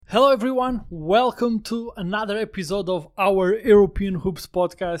Hello everyone, welcome to another episode of our European Hoops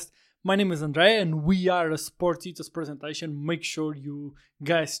podcast. My name is Andrea and we are a Sportitos presentation. Make sure you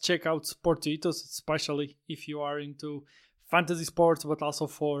guys check out Sportitos, especially if you are into fantasy sports, but also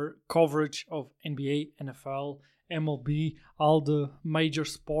for coverage of NBA, NFL, MLB, all the major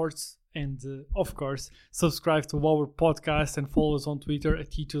sports. And of course, subscribe to our podcast and follow us on Twitter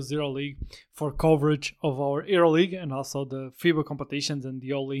at Euroleague for coverage of our Euroleague and also the FIBA competitions and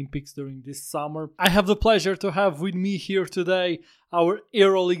the Olympics during this summer. I have the pleasure to have with me here today our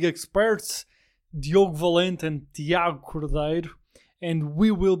Euroleague experts, Diogo Valente and Tiago Cordeiro. And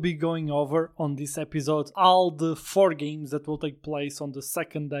we will be going over on this episode all the 4 games that will take place on the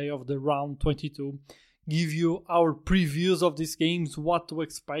second day of the round 22. Give you our previews of these games, what to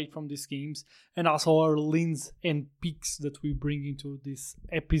expect from these games, and also our leans and picks that we bring into these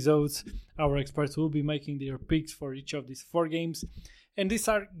episodes. Our experts will be making their picks for each of these 4 games. And these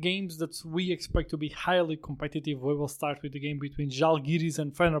are games that we expect to be highly competitive. We will start with the game between Žalgiris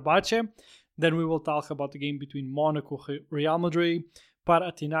and Fenerbahce. Then we will talk about the game between Monaco, Real Madrid,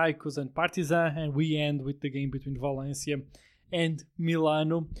 Panathinaikos and Partizan. And we end with the game between Valencia and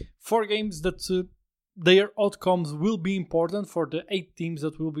Milano. 4 games that their outcomes will be important for the 8 teams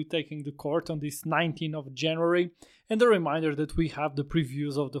that will be taking the court on this 19th of January. And a reminder that we have the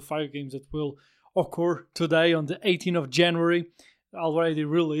previews of the 5 games that will occur today on the 18th of January already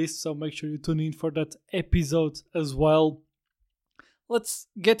released. So make sure you tune in for that episode as well. Let's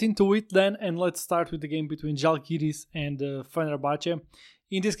get into it then, and let's start with the game between Žalgiris and Fenerbahce.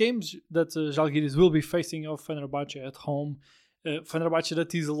 In this game that Žalgiris will be facing off Fenerbahce at home. Fenerbahce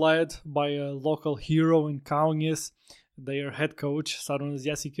that is led by a local hero in Kaunas, their head coach, Šarūnas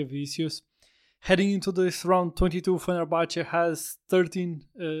Jasikevičius. Heading into this round 22, Fenerbahce has 13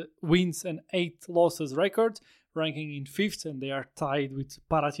 wins and 8 losses record, ranking in 5th, and they are tied with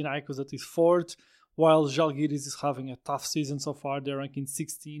Panathinaikos that is 4th, while Žalgiris is having a tough season so far. They're ranking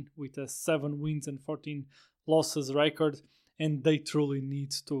 16 with a 7 wins and 14 losses record, and they truly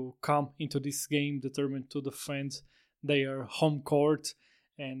need to come into this game determined to defend their home court,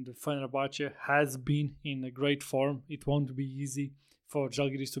 and Fenerbahce has been in a great form. It won't be easy for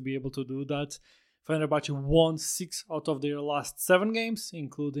Žalgiris to be able to do that. Fenerbahce won 6 out of their last 7 games,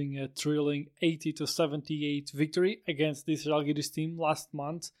 including a thrilling 80-78 victory against this Žalgiris team last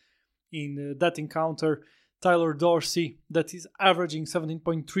month. In that encounter, Tyler Dorsey, that is averaging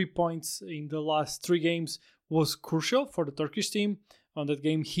 17.3 points in the last 3 games, was crucial for the Turkish team. On that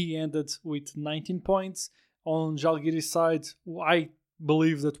game, he ended with 19 points. On Žalgiris' side, I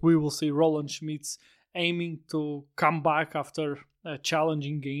believe that we will see Roland Schmitz aiming to come back after a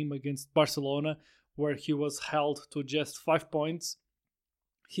challenging game against Barcelona, where he was held to just 5 points.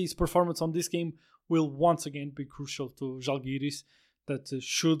 His performance on this game will once again be crucial to Žalgiris, that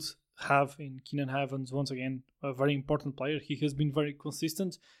should have in Keenan Evans once again a very important player. He has been very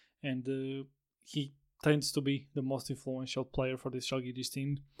consistent, and he tends to be the most influential player for this Žalgiris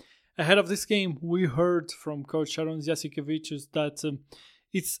team. Ahead of this game, we heard from coach Šarūnas Jasikevičius that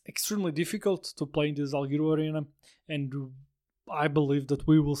it's extremely difficult to play in the Žalgiris arena, and I believe that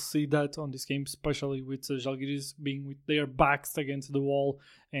we will see that on this game, especially with Žalgiris being with their backs against the wall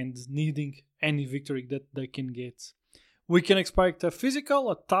and needing any victory that they can get. We can expect a physical,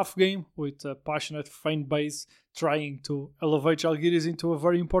 a tough game with a passionate fan base trying to elevate Žalgiris into a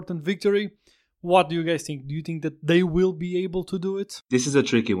very important victory. What do you guys think? Do you think that they will be able to do it? This is a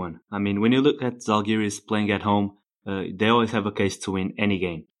tricky one. I mean, when you look at Žalgiris playing at home, they always have a case to win any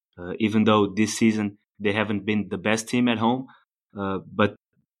game. Even though this season they haven't been the best team at home, but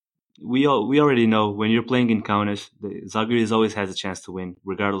we already know when you're playing in Kaunas, Žalgiris always has a chance to win,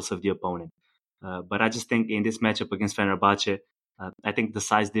 regardless of the opponent. But I just think in this matchup against Fenerbahce, I think the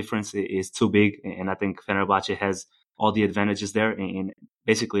size difference is too big, and I think Fenerbahce has all the advantages there in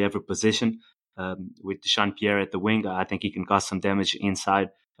basically every position. With Deshaun Pierre at the wing, I think he can cause some damage inside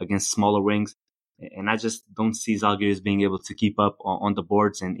against smaller wings. And I just don't see Žalgiris being able to keep up on the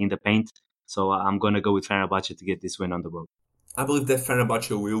boards and in the paint. So I'm going to go with Fenerbahce to get this win on the road. I believe that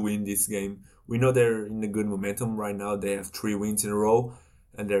Fenerbahce will win this game. We know they're in a good momentum right now. They have 3 wins in a row,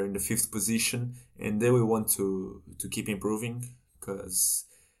 and they're in the 5th position. And they will want to keep improving, because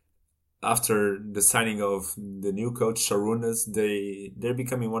after the signing of the new coach Šarūnas, they're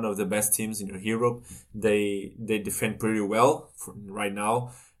becoming one of the best teams in Europe. They defend pretty well right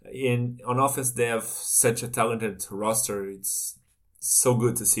now. On offense, they have such a talented roster. It's so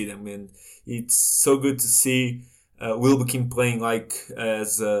good to see them, and it's so good to see Wilbekin playing like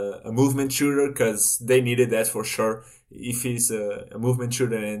as a movement shooter, because they needed that for sure. If he's a movement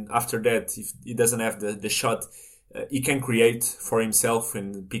shooter, and after that, if he doesn't have the shot, he can create for himself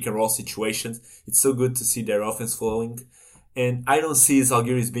in pick and roll situations. It's so good to see their offense flowing. And I don't see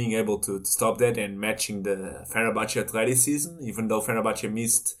Zalgiris being able to stop that and matching the Fenerbahce athleticism, even though Fenerbahce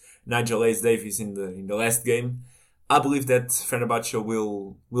missed Nigel Hayes-Davis in the last game. I believe that Fenerbahce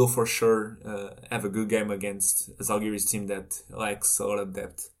will for sure have a good game against a Zalgiris team that lacks a lot of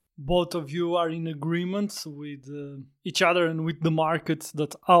depth. Both of you are in agreement with each other and with the markets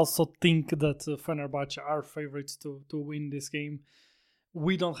that also think that Fenerbahce are favorites to win this game.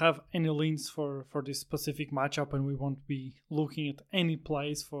 We don't have any links for this specific matchup, and we won't be looking at any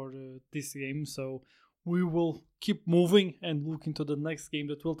plays for this game. So we will keep moving and look into the next game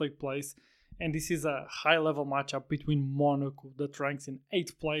that will take place. And this is a high-level matchup between Monaco, that ranks in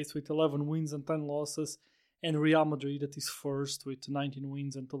 8th place with 11 wins and 10 losses, and Real Madrid, that is first with 19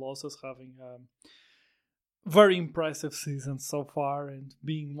 wins and 2 losses, having a very impressive season so far and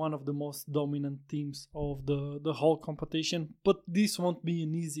being one of the most dominant teams of the whole competition. But this won't be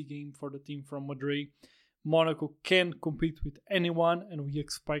an easy game for the team from Madrid. Monaco can compete with anyone, and we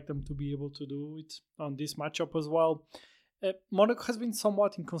expect them to be able to do it on this matchup as well. Monaco has been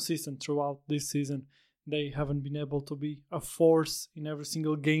somewhat inconsistent throughout this season. They haven't been able to be a force in every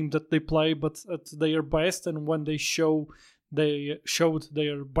single game that they play, but at their best, and when they showed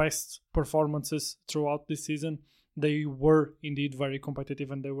their best performances throughout this season, they were indeed very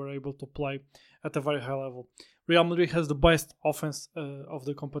competitive and they were able to play at a very high level. Real Madrid has the best offense of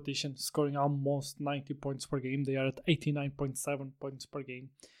the competition, scoring almost 90 points per game. They are at 89.7 points per game.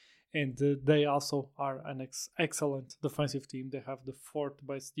 And they also are an excellent defensive team. They have the 4th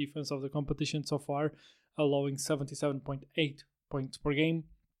best defense of the competition so far, allowing 77.8 points per game,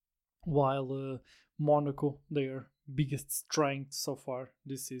 while Monaco, their biggest strength so far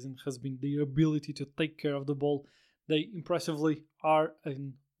this season, has been their ability to take care of the ball. They impressively are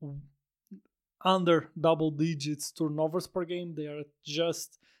in under double digits turnovers per game. They are at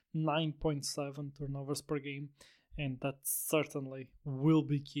just 9.7 turnovers per game. And that certainly will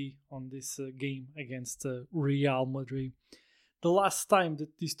be key on this game against Real Madrid. The last time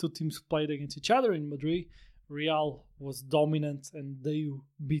that these two teams played against each other in Madrid, Real was dominant and they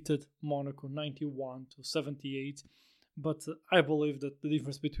beated Monaco 91-78. But I believe that the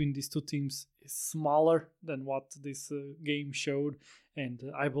difference between these two teams is smaller than what this game showed. And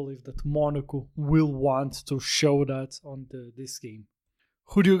I believe that Monaco will want to show that on this game.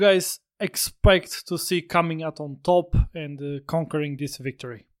 Who do you guys expect to see coming out on top and conquering this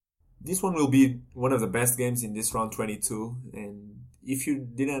victory? This one will be one of the best games in this round 22. And if you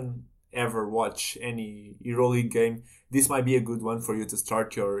didn't ever watch any Euroleague game, this might be a good one for you to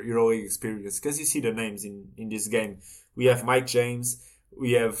start your Euroleague experience, because you see the names in this game. We have Mike James,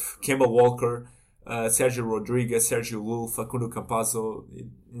 we have Kemba Walker, Sergio Rodriguez, Sergio Llull, Facundo Campazzo,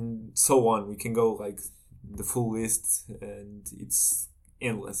 and so on. We can go like the full list, and it's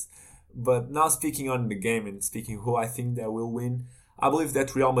endless. But now speaking on the game and speaking who I think that will win, I believe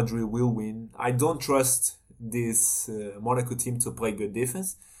that Real Madrid will win. I don't trust this Monaco team to play good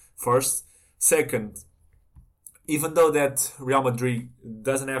defense, first. Second, even though that Real Madrid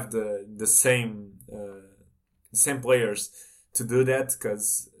doesn't have the same players to do that,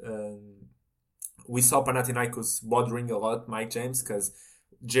 because we saw Panathinaikos bothering a lot Mike James, because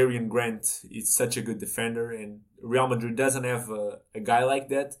Jerian Grant is such a good defender, and Real Madrid doesn't have a guy like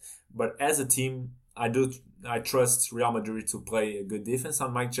that. But as a team, I trust Real Madrid to play a good defense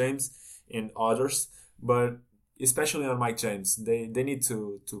on Mike James and others, but especially on Mike James. They need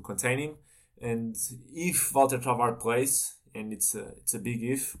to contain him. And if Walter Tavares plays, and it's a big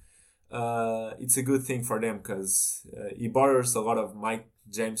if, it's a good thing for them, because he borrows a lot of Mike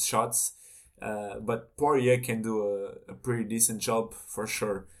James shots, but Poirier can do a pretty decent job for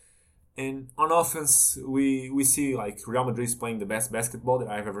sure. And on offense, we see like Real Madrid is playing the best basketball that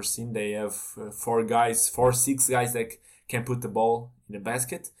I've ever seen. They have 6 guys that can put the ball in the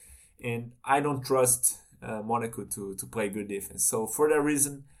basket, and I don't trust Monaco to play good defense. So for that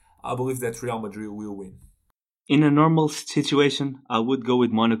reason, I believe that Real Madrid will win. In a normal situation, I would go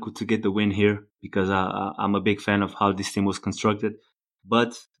with Monaco to get the win here, because I'm a big fan of how this team was constructed.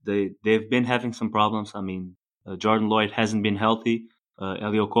 But they've been having some problems. I mean, Jordan Lloyd hasn't been healthy.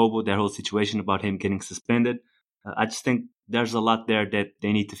 Elio Kobo, that whole situation about him getting suspended. I just think there's a lot there that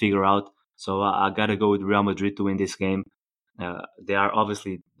they need to figure out. So I got to go with Real Madrid to win this game. They are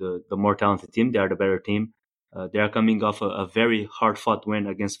obviously the more talented team. They are the better team. They are coming off a very hard-fought win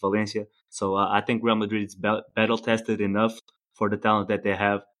against Valencia. So I think Real Madrid is battle-tested enough for the talent that they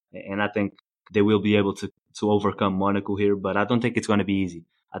have. And I think they will be able to overcome Monaco here. But I don't think it's going to be easy.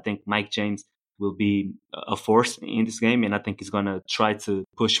 I think Mike James will be a force in this game, and I think he's going to try to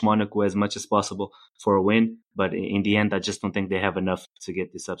push Monaco as much as possible for a win. But in the end, I just don't think they have enough to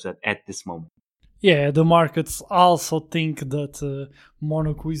get this upset at this moment. Yeah, the markets also think that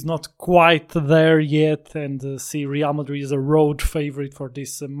Monaco is not quite there yet, and see Real Madrid as a road favorite for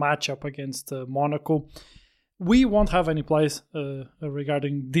this matchup against Monaco. We won't have any plays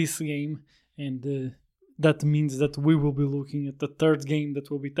regarding this game, and that means that we will be looking at the third game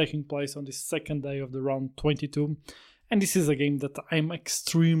that will be taking place on the second day of the round 22. And this is a game that I'm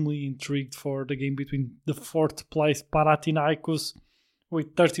extremely intrigued for, the game between the fourth place Panathinaikos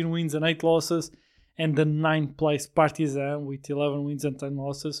with 13 wins and 8 losses, and the 9th place Partizan with 11 wins and 10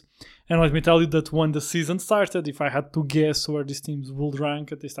 losses. And let me tell you that when the season started, if I had to guess where these teams would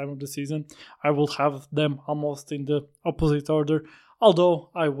rank at this time of the season, I would have them almost in the opposite order. Although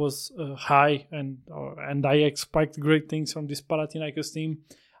I was high and I expect great things from this Panathinaikos team,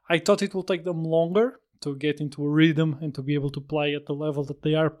 I thought it would take them longer to get into a rhythm and to be able to play at the level that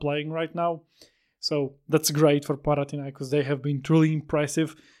they are playing right now. So that's great for Panathinaikos. They have been truly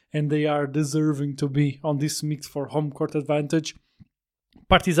impressive, and they are deserving to be on this mix for home court advantage.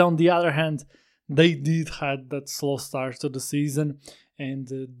 Partizan, on the other hand, they did have that slow start to the season,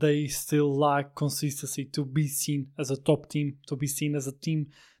 and they still lack consistency to be seen as a top team, to be seen as a team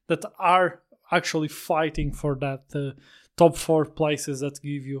that are actually fighting for that top 4 places that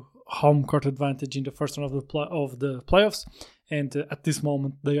give you home court advantage in the first round of the playoffs. And at this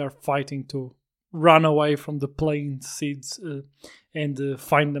moment, they are fighting to run away from the playing seeds and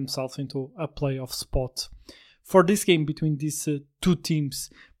find themselves into a playoff spot. For this game between these two teams,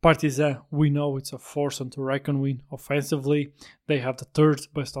 Partizan, we know it's a force and to reckon with offensively. They have the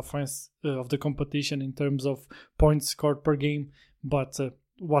 3rd best offense of the competition in terms of points scored per game, but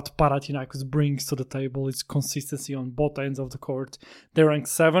what Panathinaikos brings to the table is consistency on both ends of the court. They rank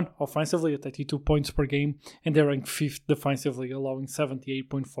 7th offensively at 82 points per game, and they rank 5th defensively, allowing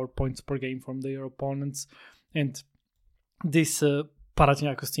 78.4 points per game from their opponents. And this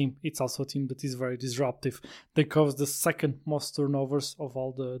Panathinaikos team, it's also a team that is very disruptive. They cause the 2nd most turnovers of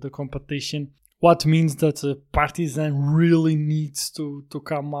all the competition, what means that Partizan really needs to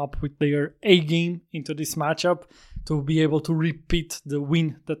come up with their A game into this matchup to be able to repeat the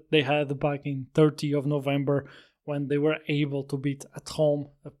win that they had back in 30 of November when they were able to beat at home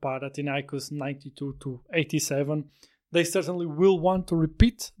Panathinaikos 92-87. They certainly will want to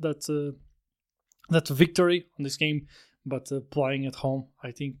repeat that victory on this game, but playing at home,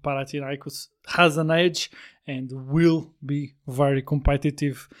 I think Panathinaikos has an edge and will be very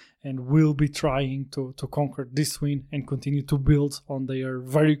competitive and will be trying to conquer this win and continue to build on their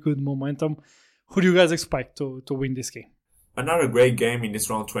very good momentum. Who do you guys expect to win this game? Another great game in this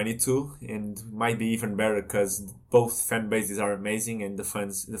round 22, and might be even better because both fan bases are amazing and the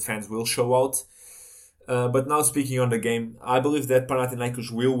fans will show out. But now speaking on the game, I believe that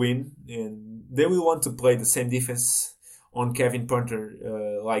Panathinaikos will win, and they will want to play the same defense on Kevin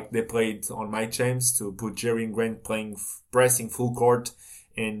Punter like they played on Mike James, to put Jerry and Grant pressing full court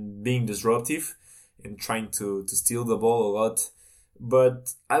and being disruptive and trying to steal the ball a lot.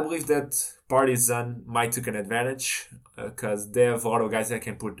 But I believe that Partizan might take an advantage because they have a lot of guys that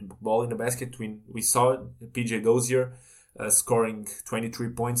can put the ball in the basket. We saw PJ Dozier scoring 23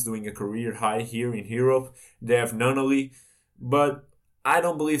 points, doing a career high here in Europe. They have Nunnally, but I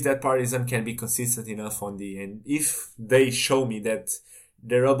don't believe that Partizan can be consistent enough on the end. If they show me that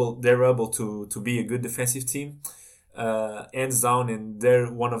they're able to be a good defensive team, hands down, and they're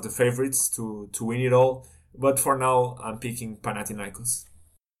one of the favorites to win it all. But for now, I'm picking Panathinaikos.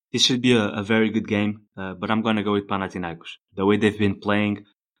 This should be a very good game, but I'm going to go with Panathinaikos. The way they've been playing,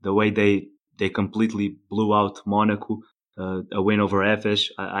 the way they completely blew out Monaco, a win over Efes.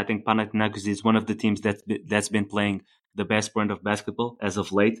 I think Panathinaikos is one of the teams that's been playing the best brand of basketball as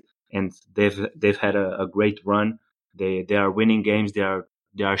of late, and they've had a great run. They are winning games. They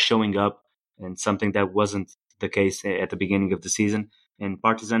are showing up, and something that wasn't the case at the beginning of the season. And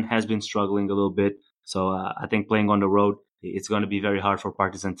Partizan has been struggling a little bit. So I think playing on the road, it's going to be very hard for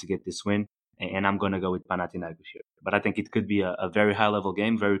Partizan to get this win. And I'm going to go with Panathinaikos here. But I think it could be a very high-level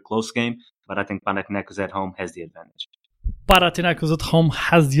game, very close game. But I think Panathinaikos at home has the advantage. Panathinaikos at home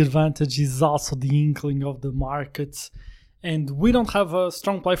has the advantage, is also the inkling of the markets. And we don't have a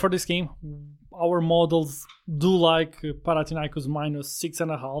strong play for this game. Our models do like Panathinaikos minus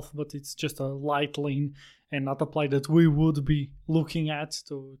 6.5, but it's just a light lean and not a play that we would be looking at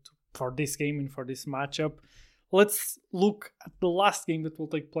for this game and for this matchup. Let's look at the last game that will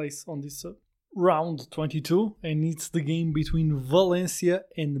take place on this round 22, and it's the game between Valencia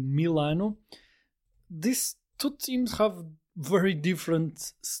and Milano. These two teams have very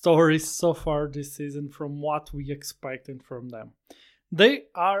different stories so far this season from what we expected from them. They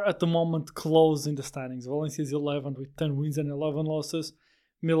are at the moment close in the standings. Valencia is 11th with 10 wins and 11 losses.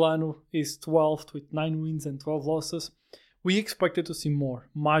 Milano is 12th with 9 wins and 12 losses. We expected to see more,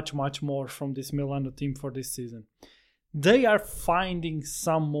 much more from this Milano team for this season. They are finding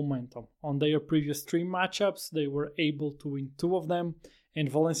some momentum. On their previous 3 matchups, they were able to win 2 of them, and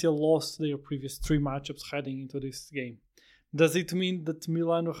Valencia lost their previous 3 matchups heading into this game. Does it mean that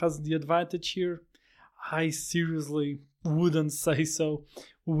Milano has the advantage here? I seriously wouldn't say so.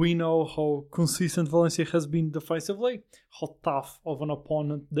 We know how consistent Valencia has been defensively, how tough of an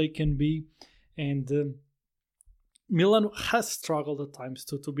opponent they can be, and Milano has struggled at times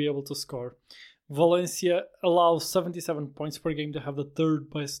to be able to score. Valencia allows 77 points per game. They have the 3rd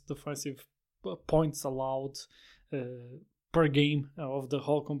best defensive points allowed per game of the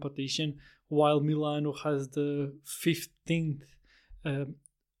whole competition, while Milano has the 15th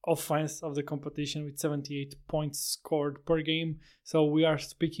offense of the competition with 78 points scored per game. So we are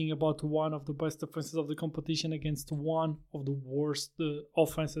speaking about one of the best offenses of the competition against one of the worst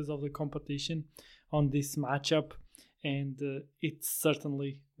offenses of the competition on this matchup. And it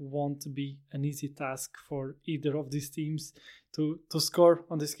certainly won't be an easy task for either of these teams to score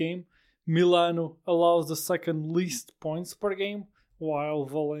on this game. Milano allows the 2nd least points per game, while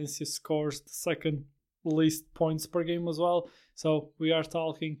Valencia scores the 2nd least points per game as well. So we are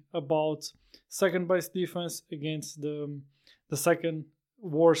talking about 2nd best defense against the 2nd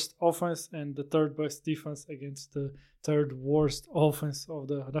worst offense and the 3rd best defense against the 3rd worst offense of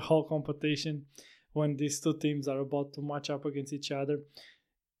the whole competition. When these 2 teams are about to match up against each other,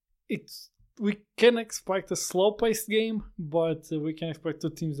 we can expect a slow-paced game, but we can expect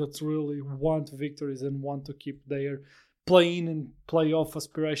 2 teams that really want victories and want to keep their play-in and playoff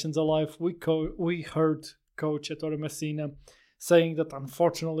aspirations alive. We heard Coach Ettore Messina saying that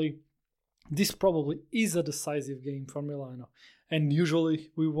unfortunately this probably is a decisive game for Milano, and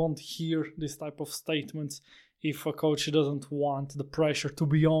usually we won't hear this type of statements if a coach doesn't want the pressure to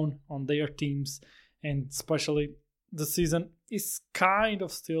be on their teams. And especially the season is kind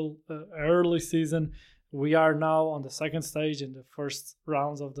of still early season. We are now on the 2nd stage in the first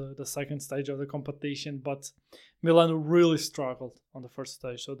rounds of the 2nd stage of the competition, but Milano really struggled on the 1st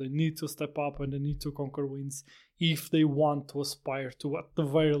stage, so they need to step up and they need to conquer wins if they want to aspire to at the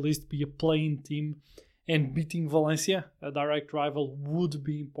very least be a playing team, and beating Valencia, a direct rival, would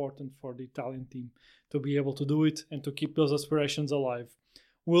be important for the Italian team to be able to do it and to keep those aspirations alive.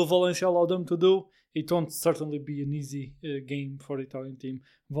 Will Valencia allow them to do? It won't certainly be an easy game for the Italian team.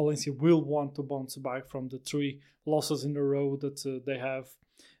 Valencia will want to bounce back from the 3 losses in a row that they have.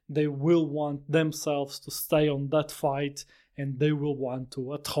 They will want themselves to stay on that fight, and they will want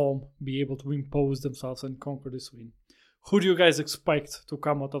to, at home, be able to impose themselves and conquer this win. Who do you guys expect to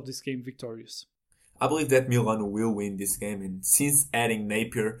come out of this game victorious? I believe that Milano will win this game, and since adding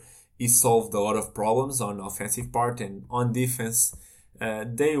Napier, he solved a lot of problems on the offensive part, and on defense,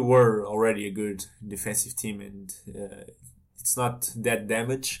 they were already a good defensive team, and it's not that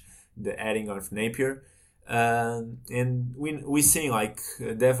damage, the adding of Napier. And we're seeing like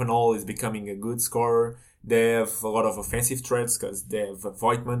Devon Hall is becoming a good scorer. They have a lot of offensive threats because they have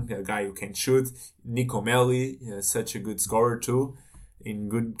Voigtman, a guy who can shoot. Nico Melli, such a good scorer too. In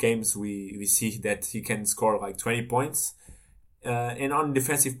good games, we see that he can score like 20 points. And on the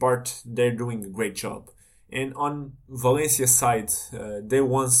defensive part, they're doing a great job. And on Valencia's side, they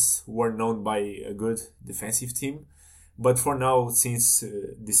once were known by a good defensive team. But for now, since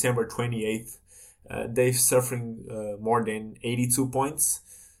December 28th, they're suffering more than 82 points.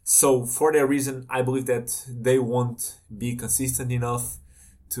 So for that reason, I believe that they won't be consistent enough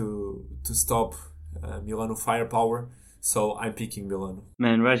to stop Milano firepower. So I'm picking Milano.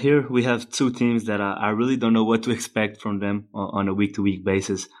 Man, right here we have 2 teams that I really don't know what to expect from them on a week-to-week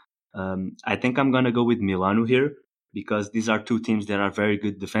basis. I think I'm going to go with Milano here because these are 2 teams that are very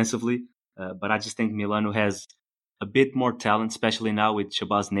good defensively. But I just think Milano has a bit more talent, especially now with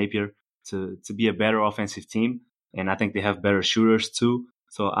Shabazz Napier, to be a better offensive team. And I think they have better shooters too.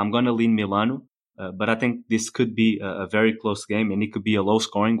 So I'm going to lean Milano. But I think this could be a very close game, and it could be a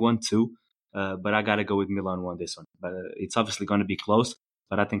low-scoring one too. But I got to go with Milano on this one. But it's obviously going to be close.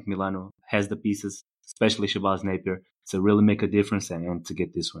 But I think Milano has the pieces, especially Shabazz Napier, to really make a difference and to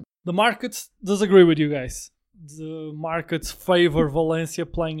get this one. The markets disagree with you guys. The markets favor Valencia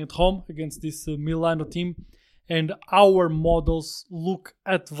playing at home against this Milano team. And our models look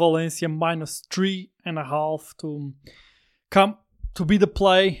at Valencia -3.5 to come to be the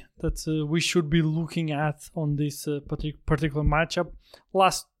play that we should be looking at on this particular matchup.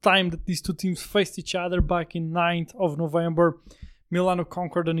 Last time that these two teams faced each other back in 9th of November, Milano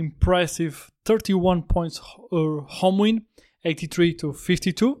conquered an impressive 31 points home win,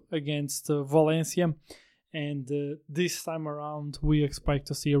 83-52 against Valencia. And this time around, we expect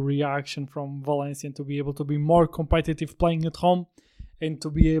to see a reaction from Valencia to be able to be more competitive playing at home and to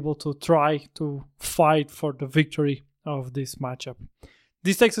be able to try to fight for the victory of this matchup.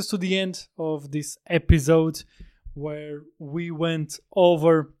 This takes us to the end of this episode where we went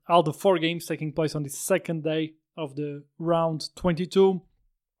over all the 4 games taking place on the second day of the round 22.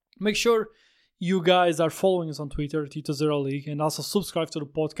 Make sure you guys are following us on Twitter, Tito's Euroleague, and also subscribe to the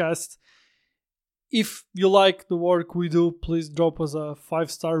podcast. If you like the work we do, please drop us a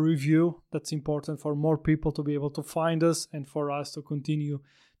 5-star review. That's important for more people to be able to find us and for us to continue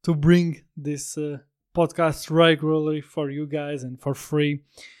to bring this podcast regularly for you guys and for free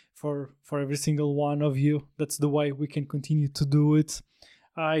for every single one of you. That's the way we can continue to do it.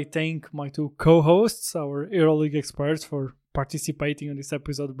 I thank my 2 co-hosts, our Euroleague experts, for participating in this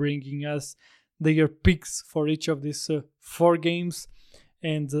episode, bringing us their picks for each of these 4 games.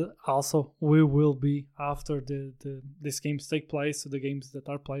 And also, we will be, after these games take place, so the games that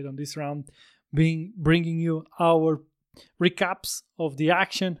are played on this round, bringing you our recaps of the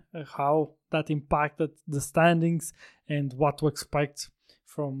action, how that impacted the standings, and what to expect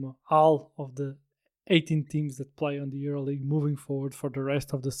from all of the 18 teams that play on the EuroLeague moving forward for the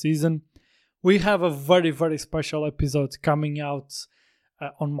rest of the season. We have a very, very special episode coming out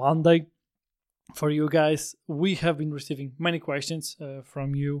on Monday. For you guys, we have been receiving many questions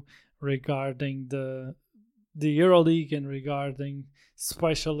from you regarding the EuroLeague and regarding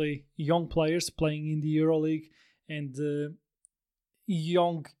especially young players playing in the EuroLeague and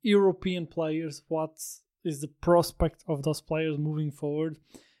young European players. What is the prospect of those players moving forward?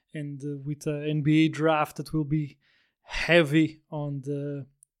 And with the NBA draft that will be heavy on the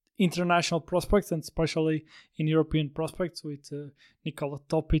international prospects and especially in European prospects with Nikola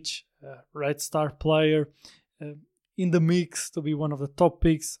Topic, Red Star player, in the mix to be one of the top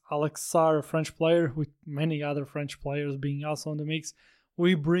picks. Alex Sarr, a French player, with many other French players being also in the mix.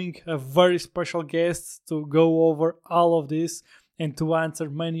 We bring a very special guest to go over all of this and to answer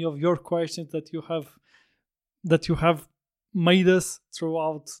many of your questions that you have made us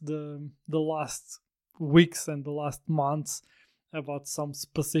throughout the last weeks and the last months about some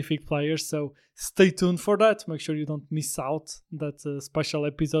specific players. So stay tuned for that. Make sure you don't miss out that special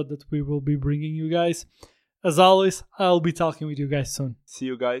episode that we will be bringing you guys. As always, I'll be talking with you guys soon. See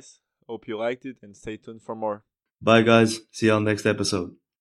you guys. Hope you liked it and stay tuned for more. Bye guys. See you on next episode.